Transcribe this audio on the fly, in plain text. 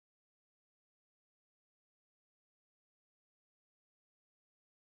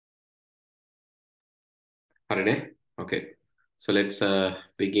Harine? Okay. So let's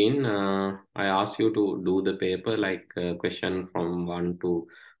begin. I asked you to do the paper like question from 1 to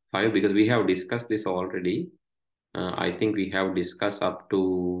 5 because we have discussed this already. I think we have discussed up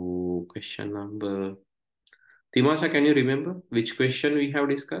to question number. Timasha, can you remember which question we have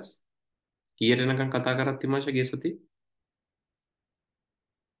discussed? Timasha Gesati?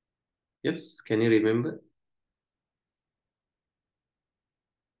 Yes, can you remember?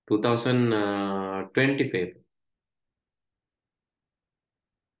 2020 paper.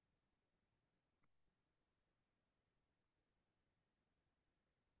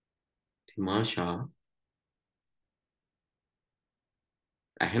 Timasha.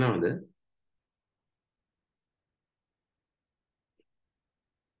 ඇහෙනවද?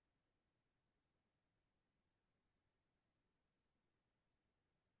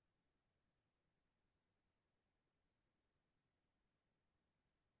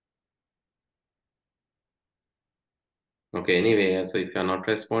 Okay, anyway, so if you're not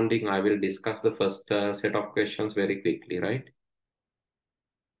responding, I will discuss the first set of questions very quickly, right?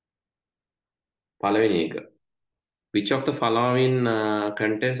 පළවෙනි එක. Which of the following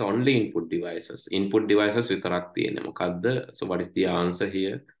contains only input devices? Input devices විතරක් තියෙන්නේ මොකද්ද? So what is the answer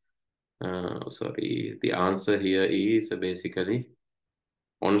here? Sorry, the answer here is basically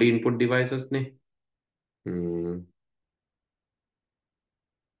only input devices නේ.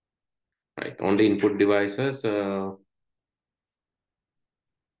 Right, only input devices.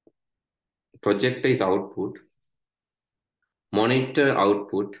 Projector is output. Monitor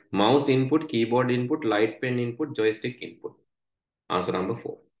output, mouse input, keyboard input, light pen input, joystick input. Answer number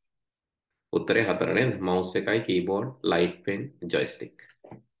 4. උත්තරේ 4 නේද? Mouse එකයි, keyboard, light pen, joystick.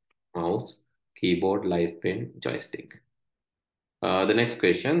 Mouse, keyboard, light pen, joystick. The next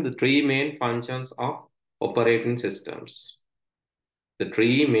question, the three main functions of operating systems. The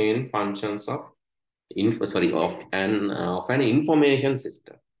three main functions of an information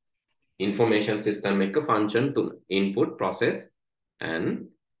system. Information system එක function 2. Input, process, and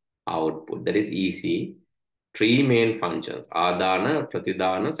output. That is easy. Three main functions. Adana,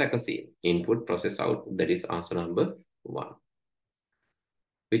 pratidana, sakaseen. Input, process, output. That is answer number 1.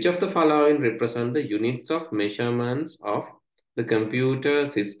 Which of the following represent the units of measurements of the computer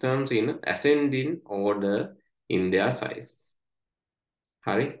systems in ascending order in their size?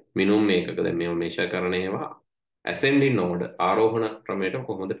 Hari, minimum මේකක දැන් මේව measure කරන ඒවා ascending order ආරෝහණ ක්‍රමයට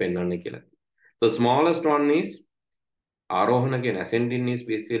කොහොමද පෙන්වන්නේ කියලා. So smallest one is ආරෝහණ කියන ascending is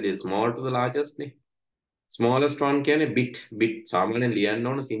basically small to the largest නේ. Smallest one කියන්නේ bit සාමාන්‍යයෙන් ලියන්න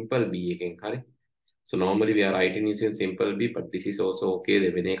ඕන simple b එකෙන් හරි. So normally we are writing using simple b, but this is also okay.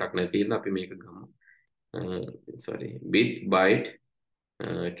 වෙන එකක් නැති ඉන්න අපි මේක ගමු. Sorry, bit, byte,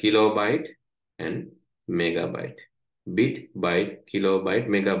 kilobyte and megabyte. Bit, byte, kilobyte,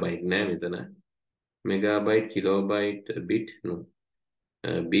 megabyte නෑ මෙතන. Megabyte, kilobyte, bit no.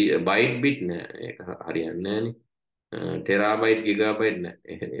 Byte bit නෑ ඒක හරියන්නේ නෑනේ. Terabyte, gigabyte නෑ.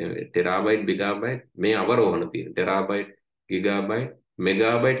 Terabyte, gigabyte මේ අවරෝහණ තියෙන. Terabyte, gigabyte,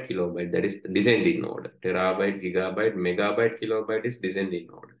 megabyte, kilobyte, that is descending order. Terabyte, gigabyte, megabyte, kilobyte is descending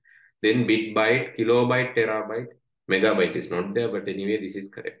order. Then bit, byte, kilobyte, terabyte, megabyte is not there, but anyway this is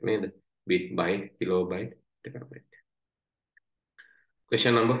correct. Bit, byte, kilobyte, terabyte.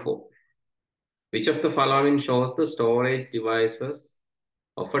 Question number 4. Which of the following shows the storage devices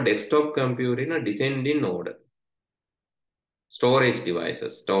of a desktop computer in a descending order? Storage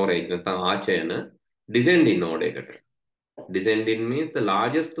devices, storage නැත්නම් ආචයන descending order එකට. Descending means the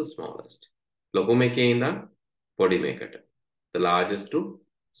largest to smallest. ලොකුම එකේ ඉඳන් පොඩිම එකට. The largest to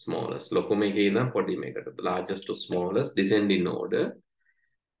smallest. ලොකුම එකේ ඉඳන් පොඩිම එකට. The largest to smallest, descending order.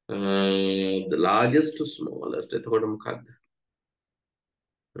 The largest to smallest. එතකොට මොකක්ද?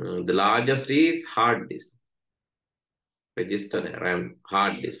 The largest is hard disk. Register, RAM,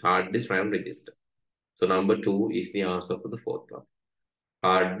 hard disk, RAM, register. So number 2 is the answer for the 4th one.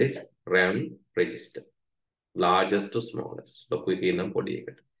 Hard disk, RAM, register. Largest to smallest.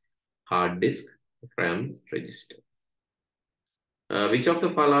 Hard disk, RAM, register. Which of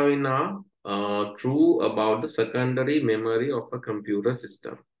the following are true about the secondary memory of a computer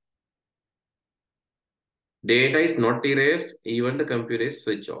system? Data is not erased even the computer is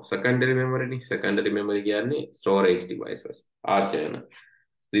switched off. Secondary memory කියන්නේ storage devices. ආචයන.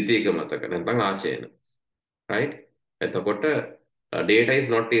 ද්විතීයික මතක නැත්නම් ආචයන. Right? එතකොට data is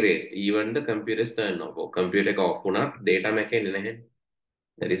not erased even the computer is turned off. Computer එක off වුණත් data මේකේ නැහැ.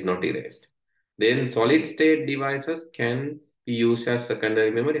 That is not erased. Then solid state devices can be used as secondary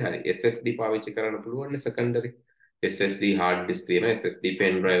memory. හරි. SSD පාවිච්චි කරන්න පුළුවන් secondary. SSD hard disk තියෙනවා, SSD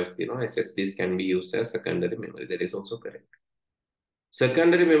pen drives තියෙනවා. SSDs can be used as secondary memory. That is also correct. Question number 5. Which of the following is not a secondary memory? Storage devices. Storage devices විතරක් තියෙන්නේ.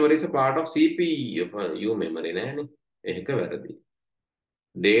 Secondary memory is a part of CPU memory නෑනේ. ඒක වැරදි.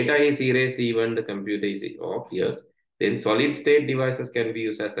 Data is erased even the computer is off, yes. Then solid state devices can be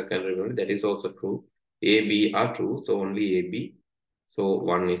used as secondary memory. That is also true. A, B are true. So only A, B. So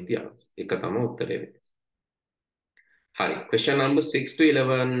 1 is the answer. එක තමයි උත්තරේ වෙන්නේ. හරි. Question number 6 to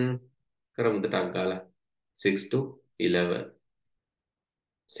 11. කරමුද ටක් ගාලා? 6 to 11.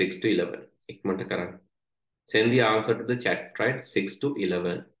 6 to 11. ඉක්මනට කරන්න. Send the answer to the chat, right? 6 to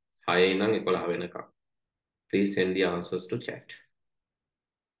 11. 6 ඉඳන් 11 වෙනකම්. Please send the answers to chat.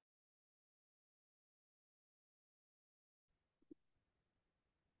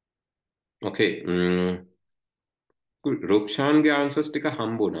 Okay. Rukshanගේ answers ටික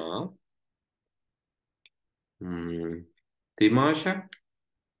හම්බුණා. Timasha,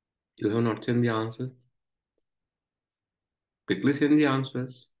 you have not sent the answers. Quickly send the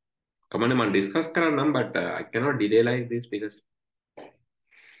answers. Come on, man, discuss karanam, but I cannot delay like this because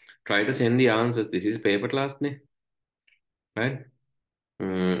try to send the answers. This is paper class, ne? Right?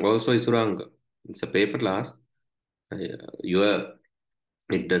 Also, Isuranga, it's a paper class.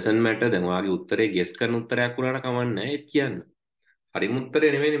 It doesn't matter. දැන් ඔයාගේ උත්තරේ guess කරන උත්තරයක් වුණාට කමක් නැහැ ඒත් කියන්න. හරිම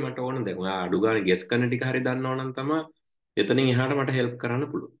උත්තරේ නෙවෙයිනේ මට ඕන. දැන් ඔයා අඩු ගානේ guess කරන ටික හරි දන්නව නම් තමයි එතනින් එහාට මට help කරන්න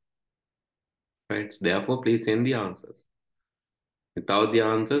පුළුවන්. Right? Therefore, please send the answers. Without the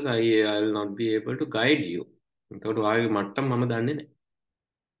answers, I'll not be able to guide you. එතකොට ඔයාගේ මට්ටම මම දන්නේ නැහැ.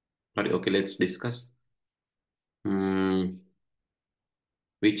 හරි, okay, let's discuss.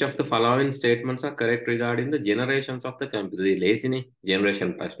 Which of the following statements are correct regarding the generations of the computer? Lazy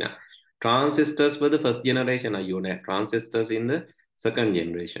generation prashna. Transistors were the first generation. Transistors in the second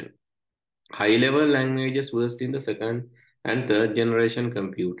generation. High-level languages worst in the second and third generation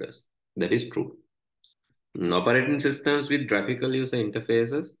computers. That is true. Operating systems with graphical user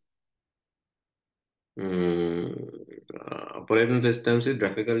interfaces. Operating systems with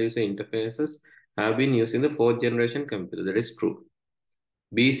graphical user interfaces have been used in the fourth generation computer. That is true.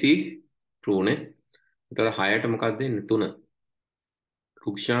 BC true ne. එතකොට 6ට මොකක්ද දෙන්නේ 3.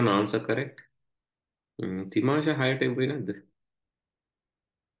 Rukshan answer correct. තිමාෂා 6ට එවුවේ නැද්ද?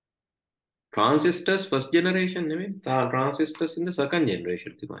 Transistors first generation නෙමෙයි. Transistors in the second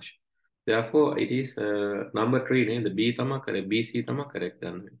generation තිමාෂා. Therefore it is number 3 ne. The B තමයි correct. BC තමයි correct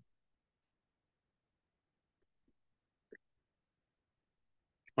ගන්න.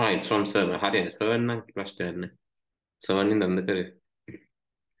 It's from 7. හරියට 7 නම් ප්‍රශ්නයක් නැහැ. 7 ඉඳන් අන්ද කරේ.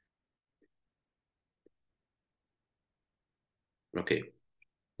 Okay.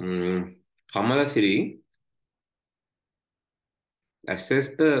 Kamala Siri,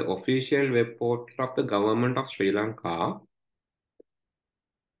 access the official web portal of the government of Sri Lanka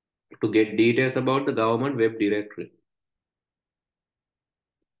to get details about the government web directory.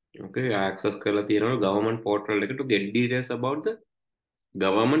 Okay, access කරලා තියෙනවා government portal එක to get details about the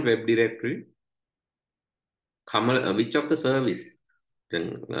government web directory. Kamala, which of the service?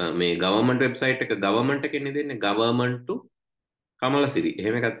 මේ government website එක government එකනේ දෙන්නේ government to Kamala Siri.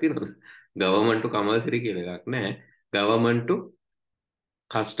 එහෙම එකක් තියෙනවද? government to Kamala Siri කියලා එකක් නැහැ. Government to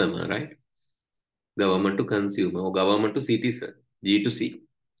customer, right? Government to consumer or government to citizen. G to C.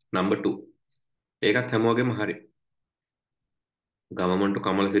 Number 2. ඒකත් හැමෝගෙම හරි. Government to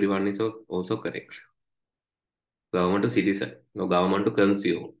Kamala Siri one is also correct. Government to citizen or government to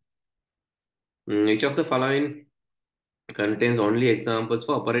consumer. Which of the following contains only examples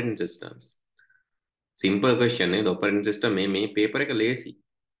for operating systems? Simple question. The operating system මේ paper එක lazy.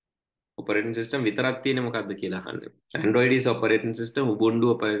 Operating system විතරක් තියෙන්නේ මොකක්ද කියලා අහන්නේ. Android is operating system, Ubuntu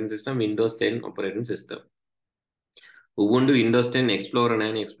operating system, Windows 10 operating system. Ubuntu Windows 10 Explorer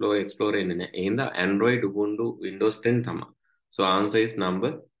 9 Explorer එන්නේ නැහැ. එහෙනම් Android Ubuntu Windows 10 තමයි. So answer is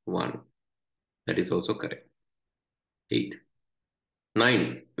number 1. That is also correct. 8.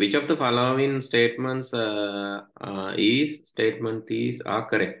 9. Which of the following statements are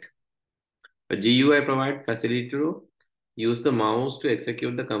correct? A GUI provide facility to use the mouse to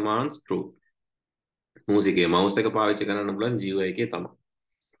execute the commands. True. Music mouse එක පාවිච්චි කරන්න පුළුවන් GUI එකේ තමයි.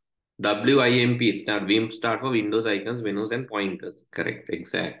 WIMP start for Windows icons, menus and pointers. Correct,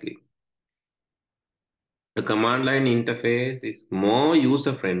 exactly. The command line interface is more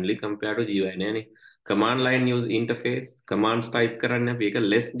user friendly compared to GUI. Command line use interface, commands type කරන්න මේක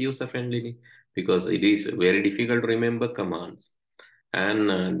less user friendly because it is very difficult to remember commands.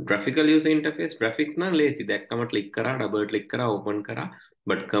 And graphical user interface, graphics na lazy. දැක්කම click කරා, double click කරා, open කරා.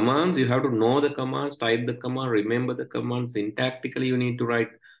 But commands, you have to know the commands, type the command, remember the commands. Syntactically, you need to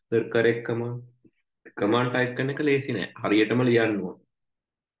write the correct command. Command type කරන එක lazy නෑ. හරියටම ලියන්න ඕන.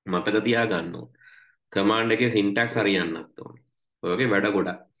 මතක තියාගන්න ඕන. Command එකේ syntax හරියන්නත් ඕන. ඔයගේ වැඩ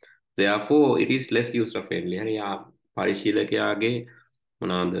ගොඩක්. Therefore, it is less user friendly. හරි යා පරිශීලකයාගේ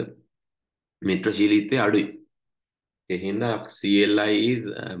මොනවාද මිත්‍රශීලීත්වය අඩුයි. ඒ හින්දා CLI is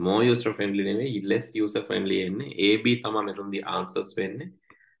more user friendly නෙවෙයි less user friendly එන්නේ. AB තමයි මෙතනදී answers වෙන්නේ.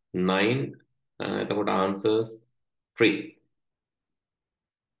 9 එතකොට answers 3.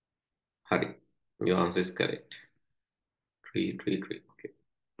 හරි. Your answer is correct. 3. Okay.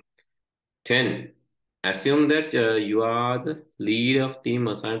 10. Assume that you are the lead of team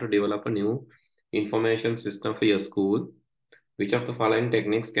assigned to develop a new information system for your school. Which of the following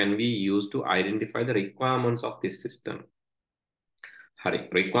techniques can be used to identify the requirements of this system? Hari,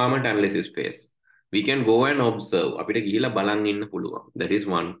 requirement analysis phase. We can go and observe. අපිට ගිහිලා බලන් ඉන්න පුළුවන්. That is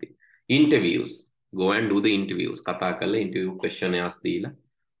one thing. Interviews. Go and do the interviews. කතා කරලා interview questionnaires දීලා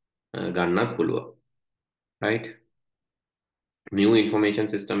ගන්නත් පුළුවන්. Right? New information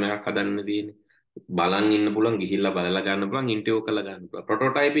system එකක් හදන්න තියෙන්නේ. බලන් ඉන්න පුළුවන්, ගිහිල්ලා බලලා ගන්න පුළුවන්, interview කරලා ගන්න පුළුවන්.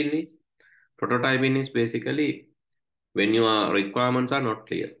 Prototyping is basically when your requirements are not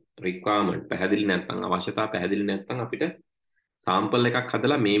clear. Requirement පැහැදිලි නැත්නම් අවශ්‍යතාව පැහැදිලි නැත්නම් අපිට sample එකක්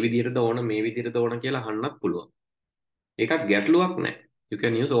හදලා මේ විදිහටද ඕන කියලා අහන්නත් පුළුවන්. ඒකත් ගැටලුවක් නැහැ. You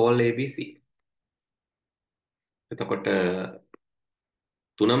can use all ABC. එතකොට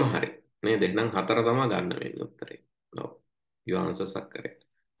තුනම හරි. නේද? එහෙනම් හතර තමයි ගන්න වෙන්නේ උත්තරේ. No. Your answers are correct.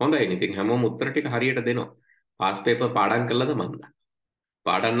 හොඳයි. ඉතින් හැමෝම උත්තර ටික හරියට දෙනවා. පාස් පේපර් පාඩම් කළාද මන්ද?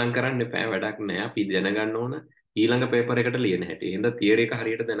 පාඩම් නම් කරන්න එපා වැඩක් නැහැ. අපි දැනගන්න ඕන ඊළඟ පේපර් එකට ලියන හැටි. එහෙනම් තියරි එක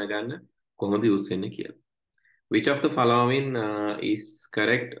හරියට දැනගන්න කොහොමද යූස් වෙන්නේ කියලා. Which of the following is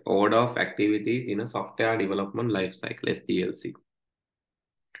correct order of activities in a software development life cycle SDLC?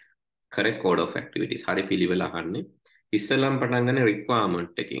 Correct order of activities. Hari පිළිවෙල අහන්නේ. ඉස්සෙල්ලාම පටන් ගන්න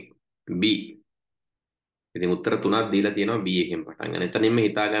requirement එකකින්. B. ඉතින් උත්තර තුනක් දීලා තියෙනවා B එකෙන් පටන් ගන්න. එතනින්ම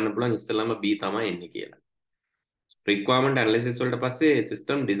හිතා ගන්න පුළුවන් ඉස්සෙල්ලාම B තමයි එන්නේ කියලා. Requirement analysis වලට පස්සේ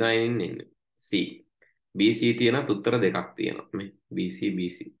system design එන්නේ. C. BC තියෙනත් උත්තර දෙකක් තියෙනවා. මේ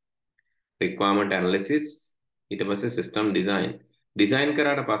BC. Requirement analysis ඊට පස්සේ system design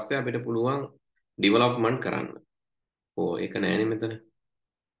කරාට පස්සේ අපිට පුළුවන් development කරන්න. ඕ ඒක නෑනේ මෙතන.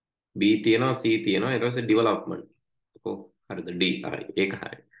 B තියෙනවා C තියෙනවා ඊට පස්සේ development. ඕ හරිද D හරි ඒක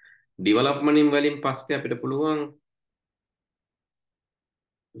හරි. development වලින් පස්සේ අපිට පුළුවන්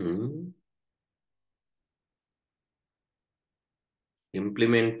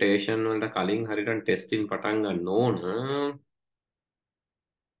implementation වලට කලින් හරියට testing පටන් ගන්න ඕන.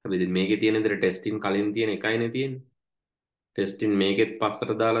 අපි මේකේ තියෙන විදිහට testing කලින් තියෙන එකයිනේ තියෙන්නේ. testing මේකෙත්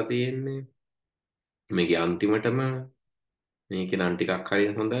පස්සට දාලා තියෙන්නේ. මේකේ අන්තිමටම මේකේ නම් ටිකක් හරි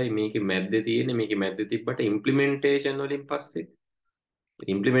හොඳයි. මේකේ මැද්දේ තියෙන්නේ. මේකේ මැද්දේ තිබ්බට implementation වලින් පස්සේ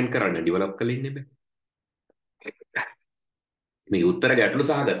implement කරන්න develop කරලා ඉන්නේ බෑ. මේ උත්තර ගැටලු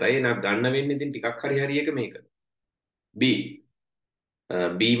සහගතයි. නේද ගන්න වෙන්නේ ඉතින් ටිකක් හරි එක මේක.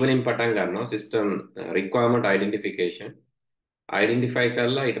 B වලින් පටන් ගන්නවා system requirement identification identify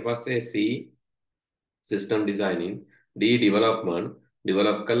කරලා ඊට පස්සේ C system designing D develop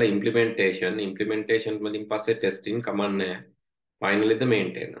කරලා implementation වලින් පස්සේ testing කමන්නේ finally the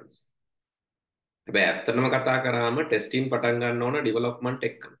maintenance. හැබැයි ඇත්තටම කතා කරාම testing පටන් ගන්න ඕන development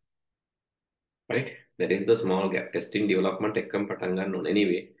එක්කම. Right? That is the small gap. Testing development එක්කම පටන් ගන්න ඕන.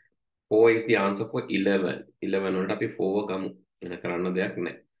 Anyway 4 is the answer for 11. 11 වලට අපි 4 ගමු. එන කරන්න දෙයක්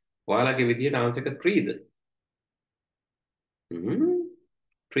නැහැ. ඔයාලගේ විදියට answer එක 3ද?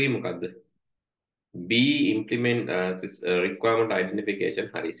 3 මොකද්ද? B implement requirement identification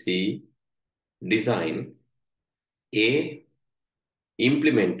hari. C design. A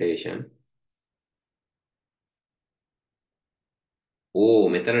implementation.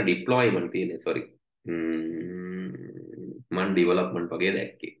 මෙතන deployment තියෙන්නේ sorry. මම development වගේ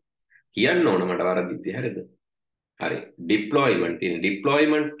දැක්කේ. කියන්න ඕන මට වරදිද්දි හරිද? හරි deployment තියෙන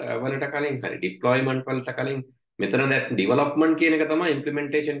deployment වලට කලින් හරි deployment වලට කලින් මෙතන that development කියන එක තමයි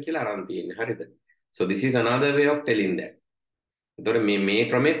implementation කියලා අරන් තියෙන්නේ හරිද? So this is another way of telling that. එතකොට මේ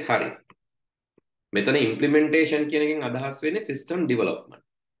ක්‍රමෙත් හරි. මෙතන implementation කියන එකෙන් අදහස් වෙන්නේ system development.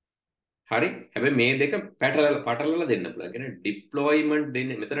 හරි. හැබැයි මේ දෙක පටලලා දෙන්න පුළුවන්. කියන්නේ deployment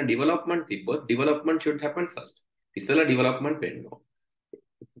දෙන්නේ මෙතන development තිබ්බොත් development should happen first. ඉස්සෙල්ලා development වෙන්න ඕන.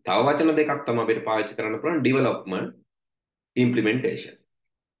 තව වචන දෙකක් තමයි අපිට පාවිච්චි කරන්න පුළුවන් development implementation.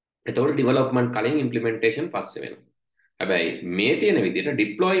 එතකොට development කලින් implementation පස්සේ වෙනවා. හැබැයි මේ තියෙන විදිහට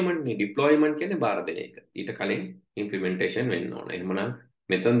deployment කියන්නේ බාර දෙන එක. ඊට කලින් implementation වෙන්න ඕන. එහෙමනම්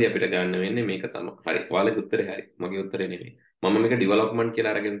මෙතනදී අපිට ගන්න වෙන්නේ මේක තමයි. හරි. ඔයාලගේ උත්තරේ හරි. මගේ උත්තරේ නෙමෙයි. මම මේක development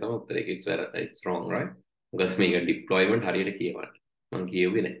කියලා අරගෙන තමයි උත්තරේ. It's wrong, right? මොකද මේක deployment හරියට කියවන්න. මම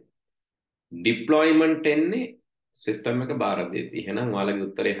කියෙව්වේ නැහැ. deployment එන්නේ system එක බාර දෙද්දී. එහෙනම් ඔයාලගේ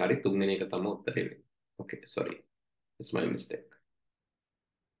උත්තරේ හරි. තුන්වෙනි එක තමයි උත්තරේ වෙන්නේ. Okay, sorry. It's my mistake.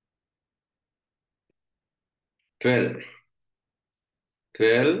 12.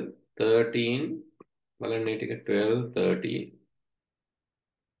 12 13 බලන්න මේ ටික 12 13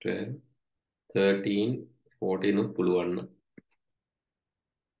 12 13 14 උත් පුළුවන් නම්